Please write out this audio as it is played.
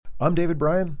I'm David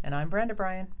Bryan. And I'm Brenda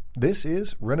Bryan. This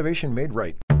is Renovation Made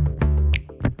Right.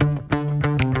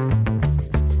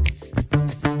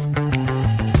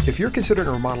 If you're considering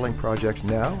a remodeling project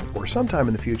now or sometime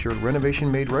in the future,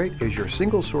 Renovation Made Right is your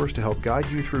single source to help guide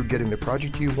you through getting the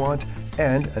project you want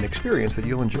and an experience that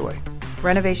you'll enjoy.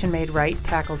 Renovation Made Right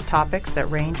tackles topics that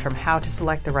range from how to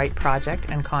select the right project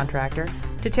and contractor,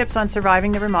 to tips on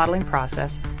surviving the remodeling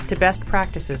process, to best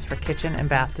practices for kitchen and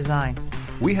bath design.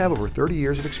 We have over 30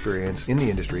 years of experience in the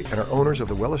industry and are owners of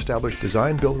the well-established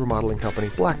design-build remodeling company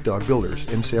Black Dog Builders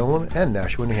in Salem and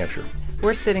Nashua, New Hampshire.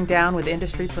 We're sitting down with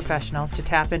industry professionals to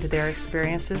tap into their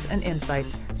experiences and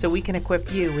insights so we can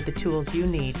equip you with the tools you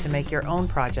need to make your own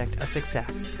project a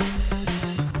success.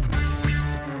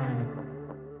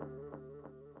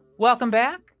 Welcome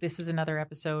back. This is another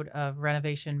episode of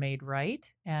Renovation Made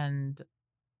Right, and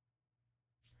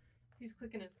he's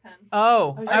clicking his pen.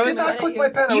 Oh, I did not click my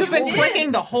pen. You've been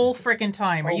clicking the whole freaking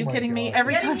time. Are you kidding me?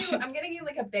 Every time I'm getting you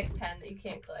like a big pen that you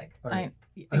can't click. Right.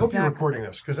 I hope you're recording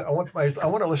this because I want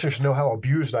our listeners to know how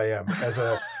abused I am as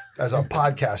a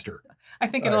podcaster. I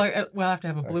think we'll have to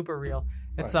have a blooper reel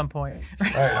at some point. All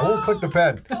right, I won't click the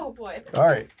pen. Oh boy. All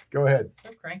right, go ahead. So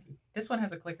cranky. This one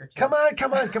has a clicker too. Come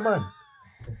on.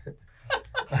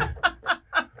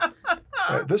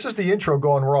 Right, this is the intro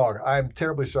gone wrong. I'm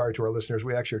terribly sorry to our listeners.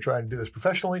 We actually are trying to do this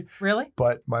professionally. Really?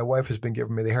 But my wife has been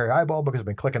giving me the hairy eyeball because I've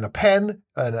been clicking the pen.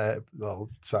 And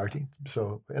sorry.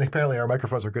 So, and apparently our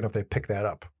microphones are good enough they pick that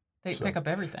up. They pick up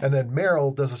everything. And then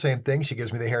Meryl does the same thing. She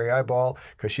gives me the hairy eyeball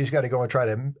because she's got to go and try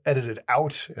to edit it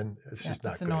out. And it's just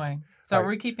not good. It's annoying. So are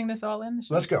we keeping this all in?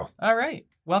 Let's go. All right.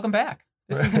 Welcome back.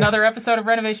 This is another episode of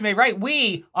Renovation Made Right.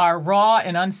 We are raw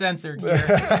and uncensored here.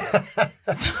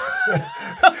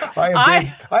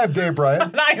 I am Dave Bryan.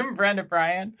 And I am Brenda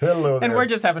Bryan. Hello there. And we're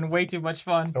just having way too much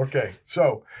fun. Okay.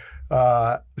 So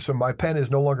my pen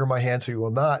is no longer in my hand, so you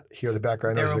will not hear the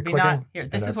background noise of the clicking. Not here.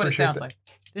 This is what it sounds like.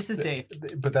 This is Dave.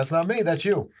 But that's not me. That's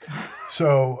you.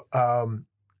 So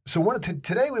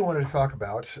today we wanted to talk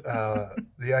about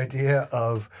the idea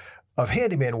of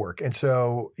handyman work. And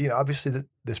so, obviously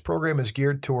this program is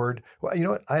geared toward, well, you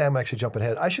know what? I am actually jumping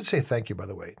ahead. I should say thank you, by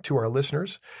the way, to our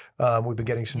listeners. We've been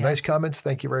getting some nice comments.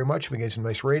 Thank you very much. We've been getting some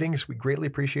nice ratings. We greatly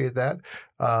appreciate that.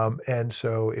 And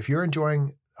so if you're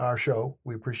enjoying our show,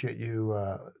 we appreciate you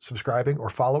subscribing or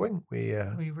following. We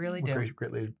really do.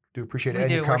 Greatly do appreciate it. We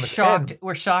do.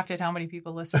 We're shocked at how many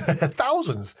people listen.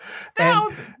 Thousands.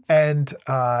 And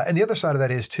the other side of that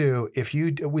is too,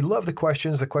 we love the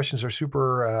questions. The questions are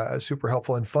super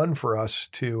helpful and fun for us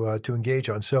to engage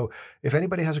on. So if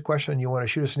anybody has a question and you want to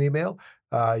shoot us an email,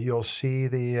 you'll see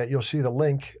the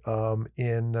link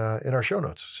in our show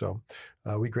notes. So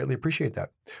we greatly appreciate that.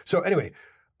 So anyway,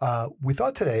 we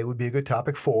thought today would be a good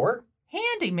topic for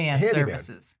handyman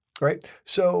services. Right.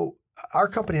 So our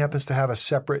company happens to have a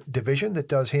separate division that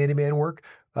does handyman work,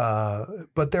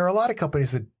 but there are a lot of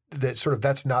companies that sort of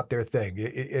that's not their thing.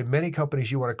 In many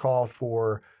companies, you want to call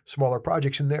for smaller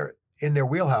projects, and in their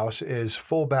wheelhouse is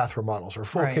full bath remodels or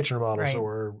full kitchen remodels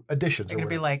or additions. They're going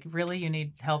to be like, really, you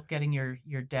need help getting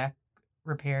your deck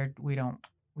repaired? We don't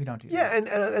do that. Yeah,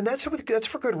 and that's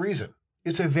for good reason.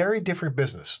 It's a very different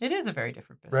business. It is a very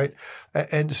different business. Right.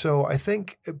 And so I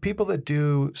think people that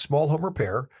do small home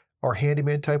repair or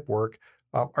handyman type work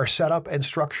are set up and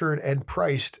structured and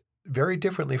priced very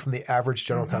differently from the average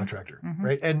general contractor. Mm-hmm.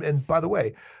 Right. And by the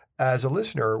way, as a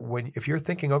listener, if you're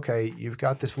thinking, okay, you've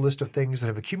got this list of things that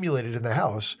have accumulated in the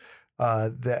house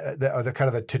that are the kind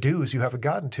of the to-dos you haven't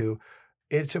gotten to,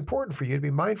 it's important for you to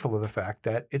be mindful of the fact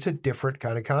that it's a different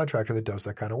kind of contractor that does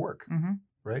that kind of work. Mm-hmm.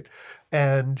 Right.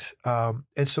 And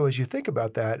so as you think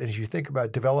about that, as you think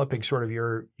about developing sort of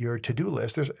your to-do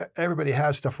list, everybody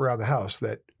has stuff around the house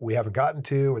that we haven't gotten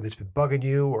to, or that's been bugging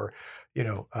you, or,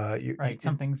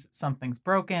 something's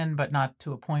broken, but not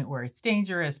to a point where it's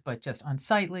dangerous, but just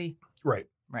unsightly. Right.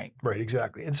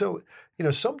 Exactly. And so,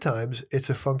 sometimes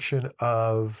it's a function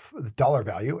of the dollar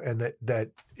value, and that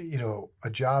a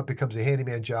job becomes a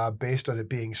handyman job based on it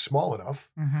being small enough.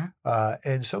 Mm-hmm.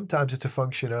 And sometimes it's a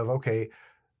function of, okay,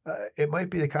 it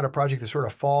might be the kind of project that sort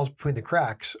of falls between the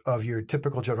cracks of your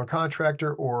typical general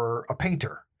contractor or a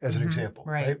painter, as an example.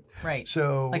 Right.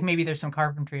 So, like maybe there's some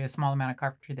carpentry, a small amount of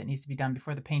carpentry that needs to be done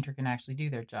before the painter can actually do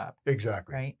their job.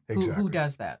 Exactly. Right. Exactly. Who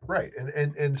does that? Right.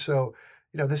 And so,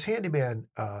 this handyman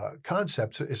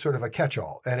concept is sort of a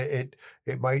catch-all, and it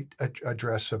might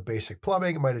address some basic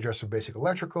plumbing, it might address some basic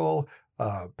electrical,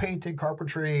 painting,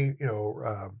 carpentry,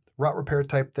 rot repair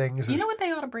type things. You know what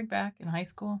they ought to bring back in high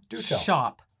school? Do tell.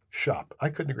 Shop. I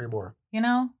couldn't agree more.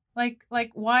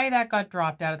 Like why that got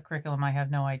dropped out of the curriculum, I have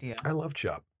no idea. I loved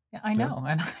shop. Yeah, I know.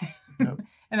 Yeah.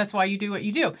 And that's why you do what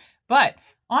you do. But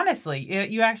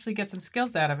honestly, you actually get some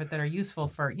skills out of it that are useful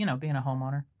for, being a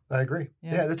homeowner. I agree.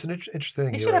 Yeah, that's an interesting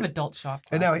thing. They should have adult shop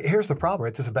classes. And now here's the problem,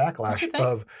 right? There's a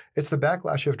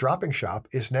backlash of dropping shop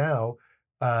is now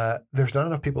there's not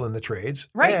enough people in the trades.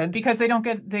 Right, and because they don't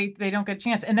get a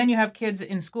chance. And then you have kids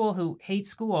in school who hate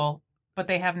school, but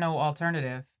they have no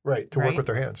alternative. Right, to work with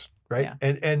their hands, right? Yeah.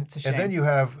 And then you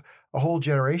have a whole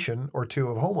generation or two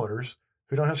of homeowners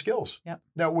who don't have skills. Yep.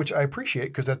 Now, which I appreciate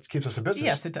because that keeps us in business.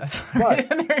 Yes, it does. But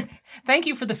thank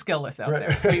you for the skill list out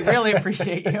there. We really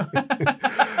appreciate you.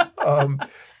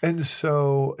 And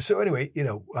so anyway,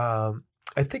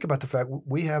 I think about the fact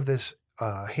we have this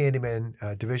handyman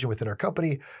division within our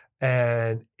company,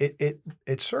 and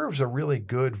it serves a really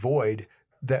good void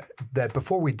that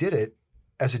before we did it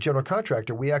as a general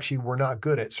contractor, we actually were not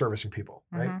good at servicing people,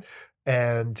 right? Mm-hmm.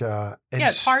 And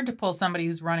it's hard to pull somebody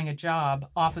who's running a job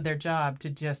off of their job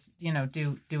to just,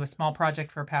 do a small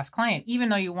project for a past client, even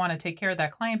though you want to take care of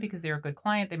that client because they're a good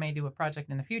client. They may do a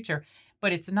project in the future,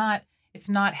 but it's not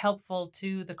helpful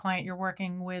to the client you're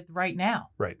working with right now.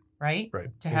 Right.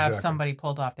 To have somebody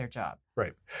pulled off their job.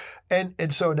 Right.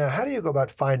 And so now how do you go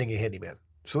about finding a handyman?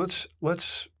 So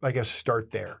let's I guess start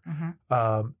there.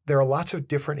 Mm-hmm. There are lots of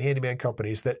different handyman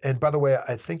companies and by the way,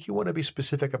 I think you want to be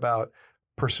specific about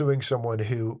pursuing someone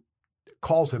who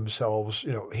calls themselves,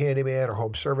 handyman or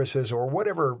home services or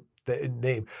whatever the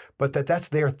name, but that's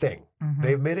their thing. Mm-hmm.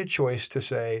 They've made a choice to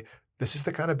say, this is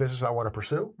the kind of business I want to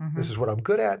pursue. Mm-hmm. This is what I'm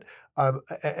good at.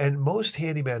 And most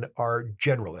handymen are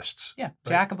generalists. Yeah, right?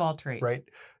 Jack of all trades. Right.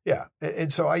 Yeah.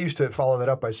 And so I used to follow that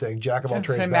up by saying jack of all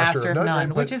trades, master of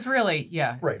none, which is really,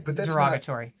 right. But that's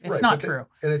derogatory. It's not true.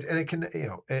 And it can,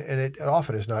 and it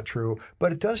often is not true,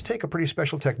 but it does take a pretty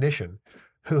special technician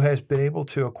who has been able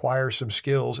to acquire some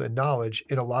skills and knowledge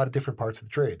in a lot of different parts of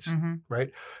the trades, mm-hmm.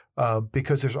 right?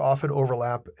 Because there's often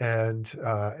overlap, and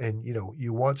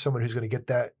you want someone who's going to get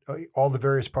that all the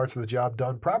various parts of the job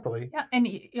done properly. Yeah, and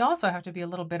you also have to be a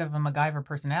little bit of a MacGyver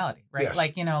personality, right? Yes.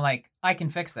 Like I can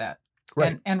fix that,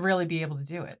 right, and really be able to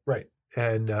do it, right.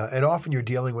 And often you're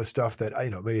dealing with stuff that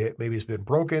maybe it's been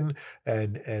broken,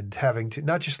 and having to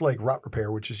not just like rot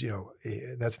repair, which is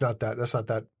that's not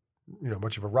that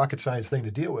much of a rocket science thing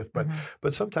to deal with, but mm-hmm.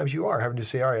 but sometimes you are having to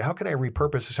say, all right, how can I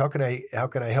repurpose this? How can I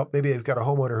help? Maybe I've got a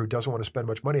homeowner who doesn't want to spend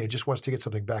much money and just wants to get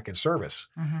something back in service,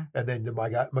 mm-hmm. and then the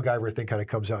MacGyver thing kind of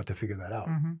comes out to figure that out,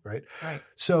 mm-hmm. right? Right.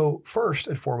 So first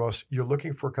and foremost, you're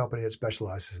looking for a company that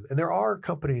specializes, and there are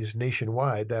companies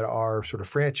nationwide that are sort of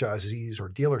franchisees or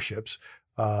dealerships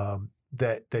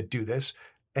that do this,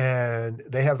 and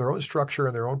they have their own structure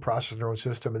and their own process and their own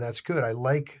system, and that's good. I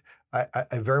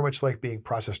very much like being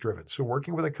process driven. So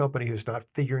working with a company who's not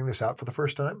figuring this out for the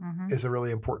first time mm-hmm. is a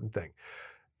really important thing.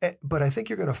 But I think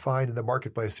you're going to find in the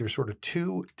marketplace, there's sort of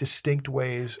two distinct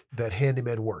ways that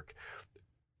handymen work.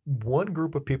 One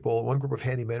group of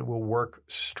handymen will work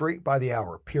straight by the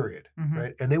hour, period, mm-hmm.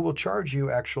 right? And they will charge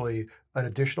you actually an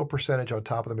additional percentage on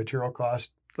top of the material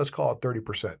cost. Let's call it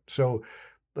 30%. So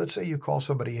let's say you call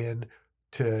somebody in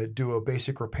to do a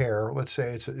basic repair. Let's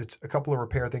say it's a couple of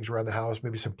repair things around the house,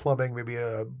 maybe some plumbing, maybe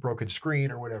a broken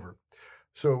screen or whatever.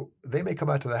 So they may come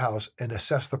out to the house and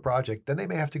assess the project. Then they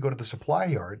may have to go to the supply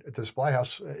yard at the supply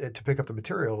house to pick up the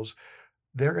materials.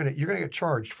 You're gonna get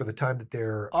charged for the time that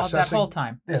they're assessing. That whole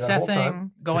time. Yeah, assessing, that whole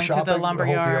time, going shopping, to the lumber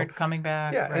whole yard, deal. coming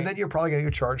back. Yeah, right. and then you're probably going to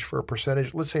get charged for a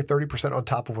percentage, let's say 30% on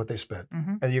top of what they spent.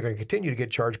 Mm-hmm. And you're going to continue to get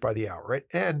charged by the hour, right?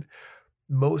 And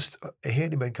most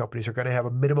handyman companies are going to have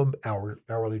a minimum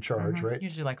hourly charge, mm-hmm. right?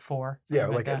 Usually like 4. Yeah,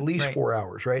 like at least right. 4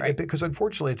 hours, right? Right. Because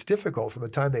unfortunately, it's difficult from the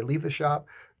time they leave the shop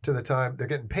to the time they're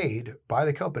getting paid by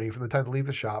the company, from the time they leave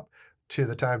the shop to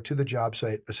the time to the job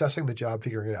site, assessing the job,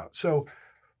 figuring it out. So,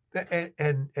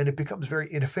 and it becomes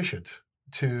very inefficient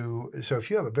so if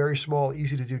you have a very small,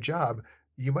 easy to do job,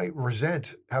 you might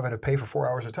resent having to pay for 4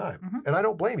 hours of time. Mm-hmm. And I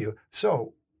don't blame you.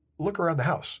 So look around the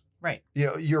house. Right.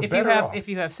 You're better off. If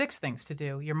you have 6 things to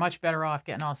do, you're much better off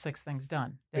getting all 6 things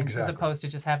done Exactly. as opposed to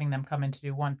just having them come in to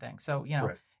do one thing. So,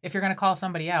 Right. if you're going to call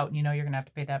somebody out, you're going to have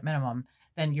to pay that minimum,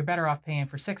 then you're better off paying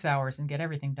for 6 hours and get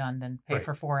everything done than pay Right.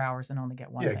 for 4 hours and only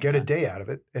get one. Yeah, thing get done. a day out of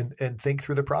it and think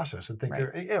through the process and think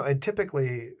Right. through, and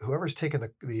typically whoever's taking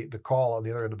the call on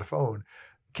the other end of the phone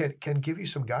can give you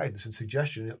some guidance and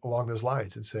suggestion along those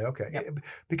lines and say, okay, Yep.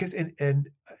 because and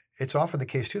it's often the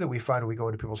case too that we find when we go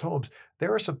into people's homes,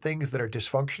 there are some things that are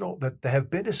dysfunctional that have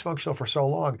been dysfunctional for so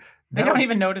long. They don't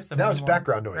even notice them now anymore. it's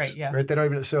background noise, Right, yeah. right? They don't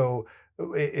even, so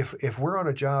if we're on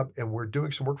a job and we're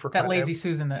doing some work for a That client, lazy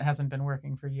Susan that hasn't been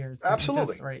working for years.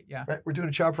 Absolutely. Right, yeah. right, we're doing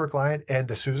a job for a client and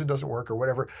the Susan doesn't work or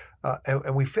whatever,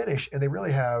 and we finish and they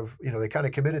really have, they kind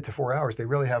of committed to 4 hours. They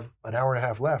really have an hour and a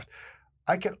half left.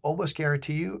 I can almost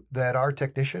guarantee you that our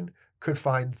technician could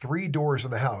find 3 doors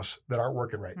in the house that aren't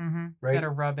working right. Right. That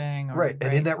are rubbing. Or, right.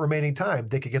 And in that remaining time,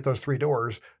 they could get those 3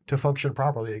 doors to function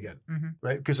properly again.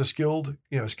 Right. Because a skilled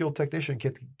technician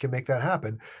can make that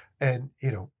happen. And,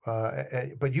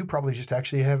 but you probably just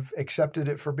actually have accepted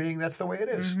it for being that's the way it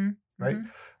is. Right.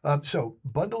 So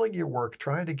bundling your work,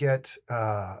 trying to get,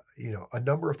 a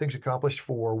number of things accomplished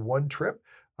for one trip,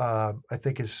 I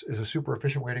think is a super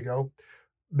efficient way to go.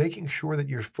 Making sure that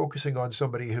you're focusing on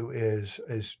somebody who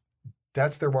is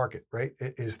that's their market, right?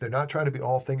 Is they're not trying to be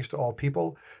all things to all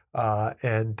people,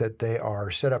 and that they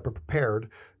are set up and prepared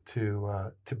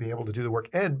to be able to do the work.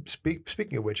 And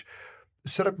speaking of which,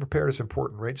 set up and prepared is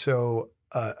important, right? So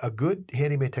a good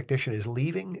handyman technician is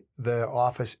leaving the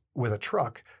office with a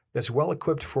truck that's well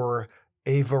equipped for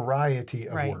a variety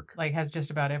of work. Like has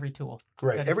just about every tool.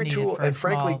 Right. Every tool, and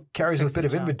frankly, carries a bit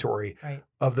of inventory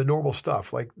of the normal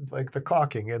stuff, like the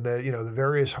caulking and the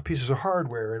various pieces of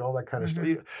hardware and all that kind of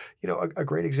stuff. A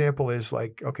great example is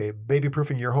like, okay, baby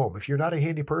proofing your home. If you're not a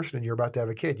handy person and you're about to have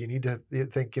a kid, you need to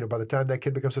think, by the time that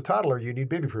kid becomes a toddler, you need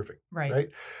baby proofing.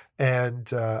 Right. And,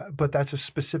 but that's a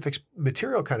specific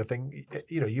material kind of thing.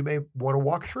 You may want to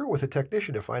walk through with a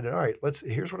technician to find out, all right,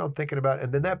 here's what I'm thinking about.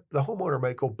 And then the homeowner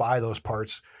might go buy those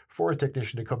parts for a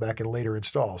technician to come back and later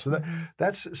install. So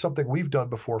that's something we've done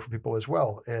before for people as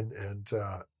well, and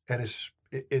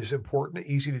is important and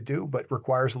easy to do, but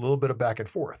requires a little bit of back and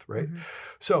forth, right?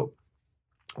 So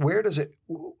where does it?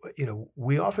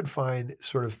 We often find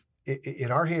sort of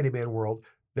in our handyman world,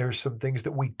 there's some things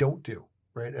that we don't do,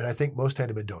 right? And I think most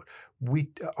handymen don't. In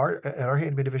our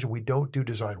handyman division, we don't do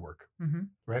design work,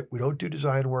 right? We don't do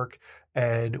design work,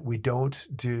 and we don't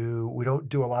do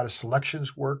a lot of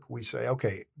selections work. We say,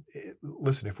 okay,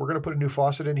 listen, if we're going to put a new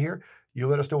faucet in here, you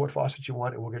let us know what faucet you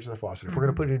want, and we'll get you the faucet. If we're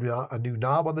going to put a new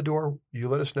knob on the door, you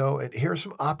let us know. And here are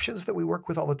some options that we work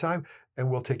with all the time,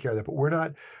 and we'll take care of that. But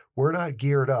we're not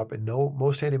geared up, and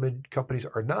most handyman companies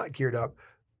are not geared up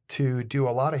to do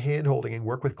a lot of hand-holding and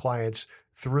work with clients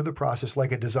through the process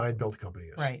like a design-build company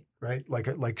is. Right?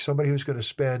 Like somebody who's going to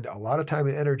spend a lot of time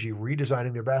and energy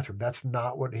redesigning their bathroom. That's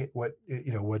not what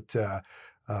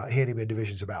handyman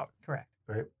division's about. Correct.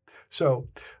 Right? So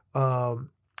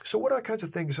what other kinds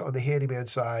of things on the handyman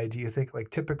side do you think like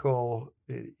typical,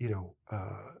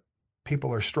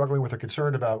 people are struggling with or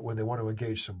concerned about when they want to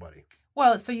engage somebody?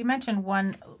 Well, so you mentioned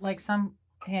one, like some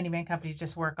handyman companies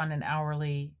just work on an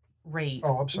hourly rate.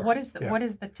 Oh, I'm sorry. What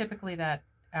is typically that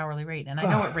hourly rate? And I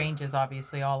know it ranges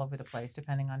obviously all over the place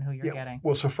depending on who you're getting.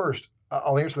 Well, so first,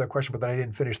 I'll answer that question, but then I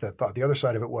didn't finish that thought. The other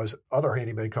side of it was other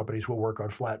handyman companies will work on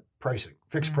flat pricing,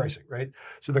 fixed pricing, right?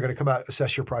 So they're going to come out,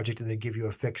 assess your project, and then give you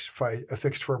a fixed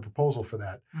firm proposal for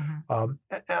that.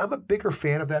 I'm a bigger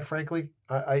fan of that, frankly.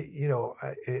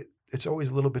 It's always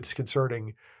a little bit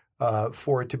disconcerting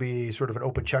for it to be sort of an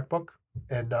open checkbook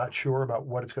and not sure about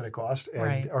what it's going to cost,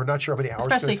 or not sure how many hours.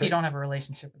 Especially if you don't have a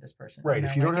relationship with this person, right?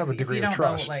 If you don't have a degree of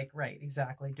trust,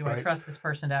 exactly. Do I trust this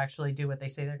person to actually do what they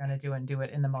say they're going to do and do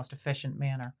it in the most efficient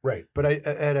manner? Right. But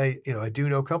I do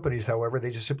know companies, however,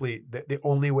 they just simply the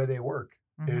only way they work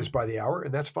is by the hour,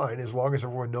 and that's fine as long as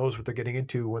everyone knows what they're getting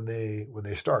into when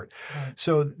they start. Right.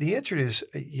 So the answer is,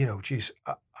 the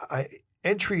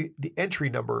entry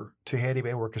number to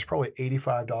handyman work is probably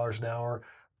 $85 an hour.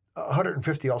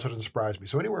 150 also doesn't surprise me.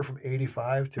 So anywhere from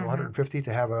 85 to 150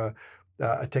 to have a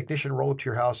technician roll up to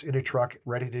your house in a truck,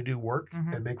 ready to do work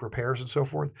and make repairs and so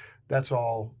forth. That's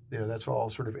all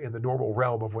sort of in the normal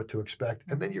realm of what to expect.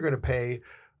 And then you're going to pay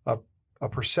a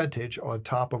percentage on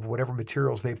top of whatever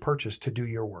materials they purchase to do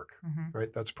your work,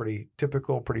 right? That's pretty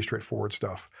typical, pretty straightforward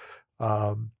stuff.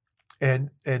 And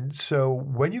so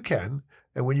when you can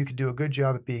do a good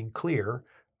job at being clear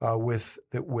with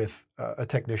a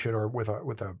technician or with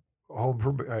a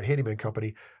home handyman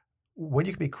company, when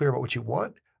you can be clear about what you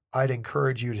want, I'd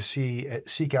encourage you to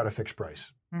seek out a fixed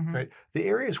price. Right? The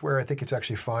areas where I think it's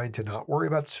actually fine to not worry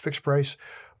about this fixed price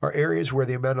are areas where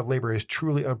the amount of labor is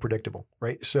truly unpredictable.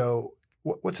 Right? So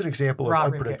what's an example of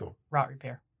unpredictable? Rot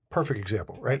repair. Perfect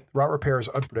example, right? Rot repair is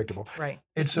unpredictable. Right.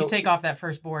 And so you take off that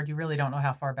first board, you really don't know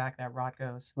how far back that rot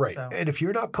goes. Right. So. And if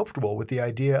you're not comfortable with the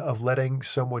idea of letting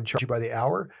someone charge you by the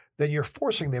hour, then you're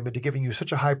forcing them into giving you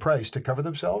such a high price to cover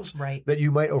themselves that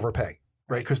you might overpay,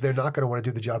 right? Because they're not going to want to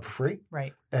do the job for free.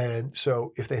 Right. And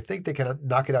so if they think they can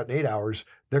knock it out in 8 hours,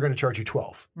 they're going to charge you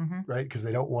 12, right? Because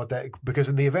they don't want that. Because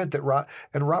in the event that rot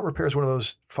repair is one of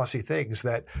those fussy things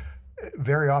that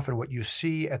very often what you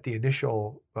see at the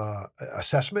initial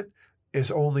assessment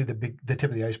is only the tip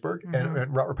of the iceberg,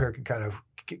 and rot repair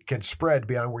can spread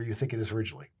beyond where you think it is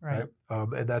originally, right?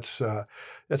 And that's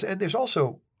and there's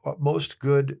also most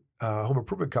good home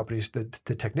improvement companies, the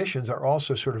technicians are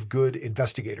also sort of good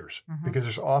investigators because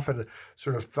there's often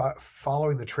sort of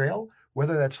following the trail,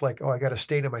 whether that's like, oh, I got a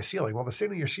stain in my ceiling. Well, the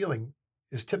stain in your ceiling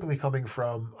is typically coming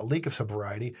from a leak of some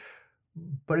variety,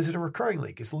 but is it a recurring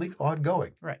leak? Is the leak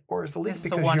ongoing? Right. Or is the leak This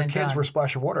is because one your and kids done. were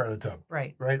splashing water on the tub?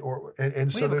 Right. Right. Or and We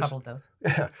so have a there's couple of those.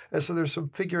 yeah, and so there's some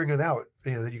figuring it out.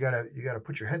 That you gotta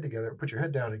put your head together, put your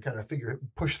head down, and kind of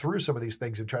push through some of these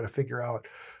things and try to figure out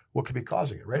what could be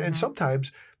causing it. Right. And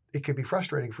sometimes it can be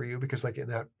frustrating for you because, like in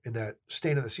that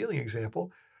stain in the ceiling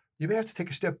example, you may have to take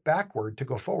a step backward to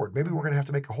go forward. Maybe we're going to have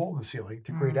to make a hole in the ceiling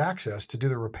to create access to do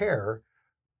the repair,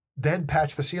 then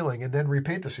patch the ceiling and then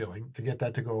repaint the ceiling to get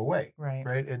that to go away. Right.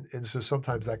 Right. And so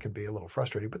sometimes that can be a little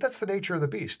frustrating, but that's the nature of the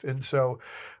beast. And so,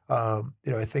 I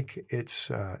think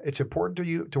it's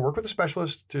important to work with a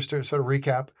specialist, just to sort of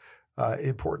recap,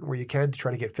 important where you can to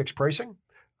try to get fixed pricing.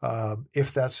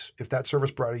 If that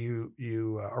service provider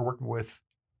you are working with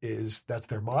that's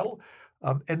their model.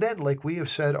 And then, like we have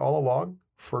said all along,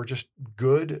 for just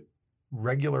good,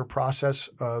 regular process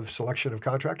of selection of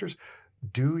contractors,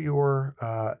 do your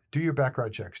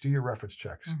background checks, do your reference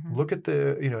checks, look at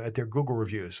at their Google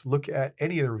reviews, look at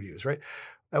any of the reviews, right?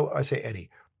 I say any.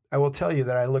 I will tell you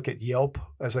that I look at Yelp,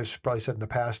 as I've probably said in the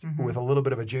past, with a little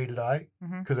bit of a jaded eye,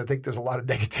 because I think there's a lot of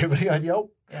negativity on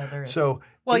Yelp. Yeah, there is. So,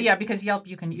 because Yelp,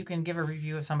 you can give a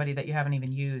review of somebody that you haven't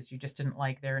even used. You just didn't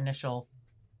like their initial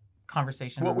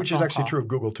conversation. Well, which is actually true of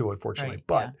Google too, unfortunately.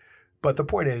 Right, but the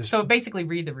point is, so basically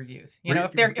read the reviews.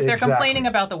 If they're complaining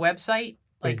about the website,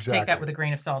 take that with a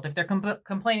grain of salt. If they're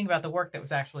complaining about the work that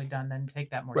was actually done, then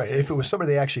take that more seriously. If it was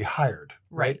somebody they actually hired,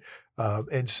 right?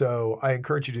 And so I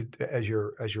encourage you to, as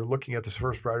you're looking at the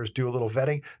service providers, do a little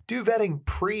vetting. Do vetting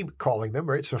pre-calling them,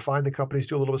 right? So find the companies,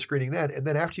 do a little bit of screening then, and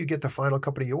then after you get the final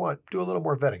company you want, do a little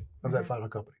more vetting of that final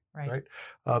company. Right.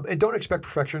 And don't expect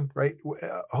perfection, right?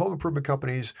 Home improvement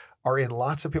companies are in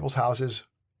lots of people's houses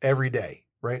every day,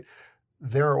 right?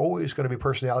 There are always going to be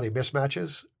personality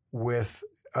mismatches with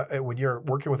when you're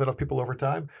working with enough people over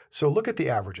time. So look at the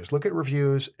averages, look at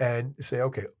reviews and say,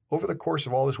 okay, over the course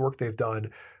of all this work they've done,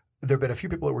 there have been a few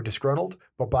people that were disgruntled,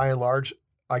 but by and large,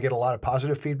 I get a lot of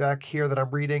positive feedback here that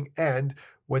I'm reading. And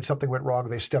when something went wrong,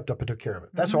 they stepped up and took care of it.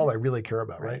 That's all I really care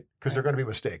about, right? Because there are going to be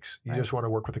mistakes. You just want to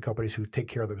work with the companies who take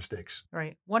care of the mistakes.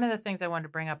 Right. One of the things I wanted to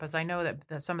bring up is I know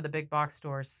that some of the big box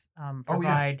stores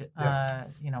provide,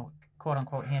 quote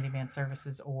unquote, handyman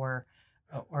services or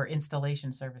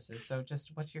installation services. So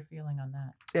just what's your feeling on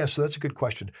that? Yeah, so that's a good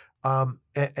question.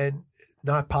 And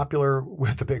not popular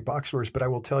with the big box stores, but I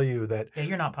will tell you that. Yeah,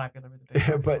 you're not popular with the big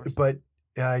box stores. But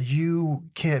you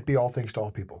can't be all things to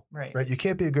all people. Right. You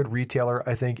can't be a good retailer,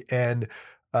 I think, and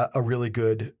a really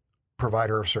good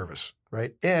provider of service.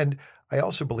 Right. And I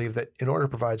also believe that in order to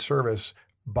provide service,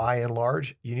 by and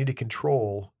large, you need to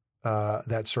control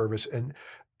that service. And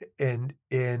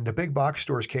in the big box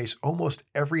stores case, almost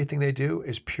everything they do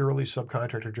is purely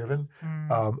subcontractor driven,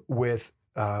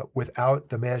 without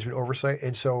the management oversight.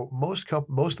 And so most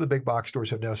of the big box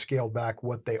stores have now scaled back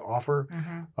what they offer.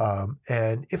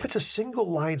 And if it's a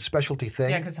single line specialty thing,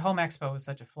 yeah, because Home Expo was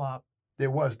such a flop.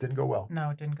 It didn't go well.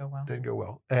 No, it didn't go well. Didn't go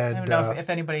well. And I don't know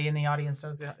if anybody in the audience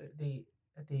knows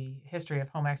the history of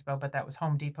Home Expo, but that was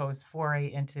Home Depot's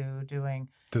foray into doing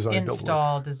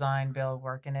design, build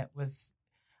work, and it was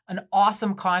an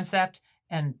awesome concept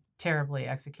and terribly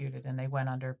executed, and they went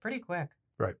under pretty quick.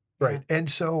 Right. And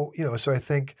so, so I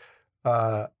think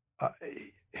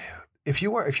if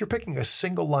you're picking a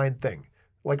single line thing,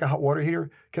 like a hot water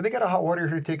heater, can they get a hot water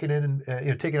heater taken in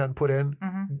and taken out and put in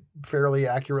fairly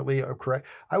accurately or correct?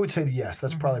 I would say yes,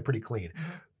 that's probably pretty clean.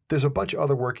 There's a bunch of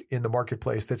other work in the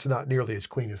marketplace that's not nearly as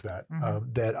clean as that,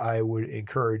 that I would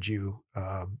encourage you,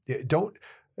 I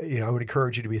would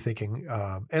encourage you to be thinking,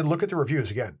 and look at the reviews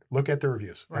again. Look at the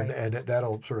reviews, and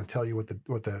that'll sort of tell you what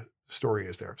the story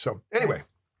is there. So anyway,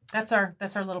 that's our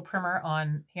little primer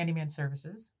on handyman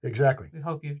services. Exactly. We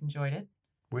hope you've enjoyed it.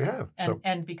 We have.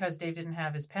 And because Dave didn't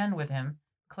have his pen with him,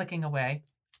 clicking away,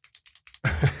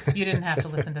 you didn't have to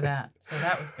listen to that. So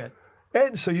that was good.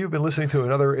 And so you've been listening to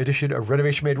another edition of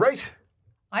Renovation Made Right.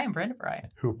 I am Brenda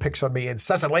Bryan, who picks on me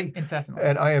incessantly. Incessantly.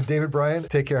 And I am David Bryan.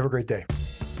 Take care. Have a great day.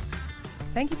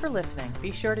 Thank you for listening. Be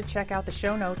sure to check out the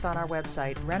show notes on our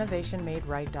website,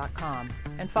 renovationmaderight.com,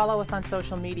 and follow us on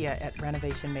social media at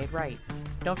Renovation Made Right.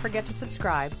 Don't forget to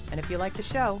subscribe, and if you like the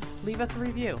show, leave us a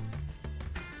review.